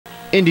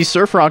Indie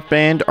surf rock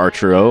band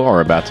Archero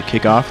are about to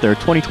kick off their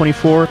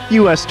 2024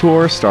 U.S.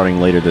 tour starting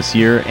later this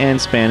year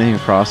and spanning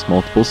across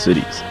multiple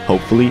cities,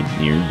 hopefully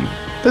near you.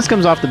 This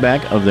comes off the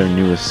back of their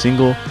newest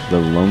single, The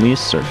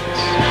Loneliest Surface.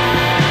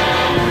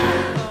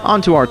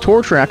 On to our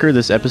tour tracker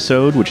this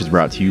episode, which is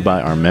brought to you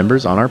by our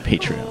members on our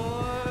Patreon.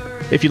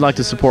 If you'd like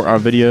to support our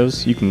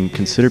videos, you can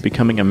consider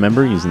becoming a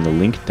member using the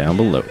link down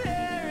below.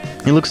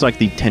 It looks like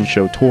the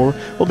 10-show tour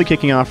will be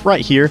kicking off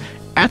right here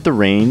at the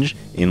Range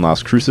in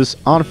Las Cruces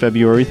on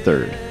February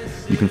 3rd.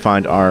 You can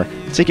find our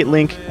ticket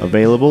link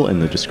available in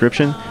the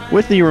description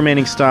with the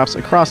remaining stops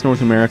across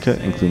North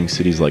America, including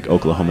cities like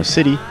Oklahoma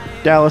City,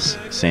 Dallas,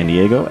 San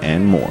Diego,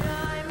 and more.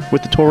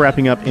 With the tour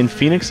wrapping up in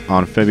Phoenix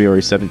on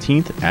February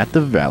 17th at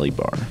the Valley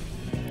Bar.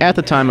 At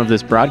the time of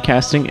this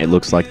broadcasting, it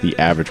looks like the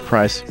average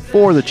price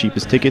for the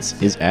cheapest tickets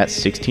is at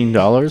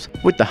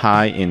 $16, with the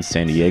high in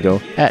San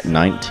Diego at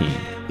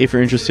 $19. If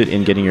you're interested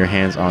in getting your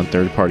hands on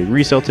third-party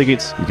resale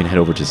tickets, you can head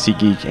over to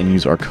SeatGeek and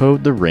use our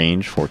code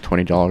THERANGE for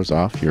 $20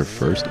 off your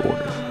first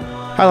order.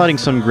 Highlighting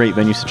some great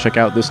venues to check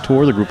out this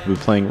tour, the group will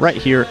be playing right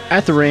here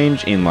at the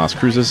Range in Las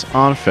Cruces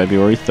on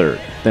February 3rd,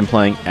 then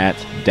playing at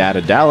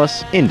Dada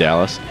Dallas in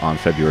Dallas on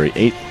February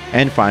 8th,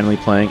 and finally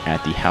playing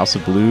at the House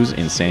of Blues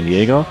in San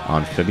Diego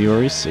on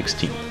February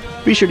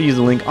 16th. Be sure to use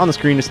the link on the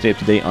screen to stay up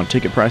to date on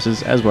ticket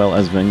prices as well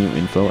as venue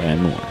info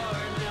and more.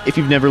 If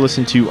you've never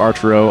listened to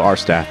Archero, our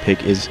staff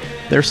pick is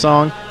their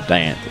song,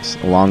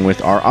 Dianthus, along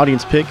with our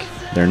audience pick,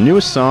 their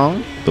newest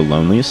song, The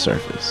Loneliest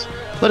Surface.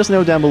 Let us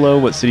know down below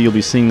what city you'll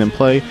be seeing them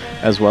play,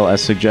 as well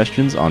as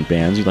suggestions on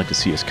bands you'd like to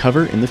see us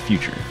cover in the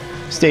future.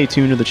 Stay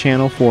tuned to the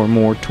channel for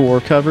more tour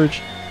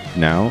coverage.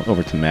 Now,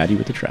 over to Maddie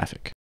with the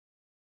traffic.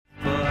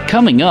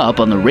 Coming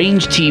up on The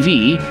Range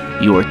TV,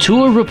 your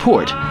tour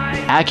report.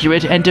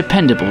 Accurate and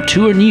dependable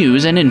tour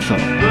news and info.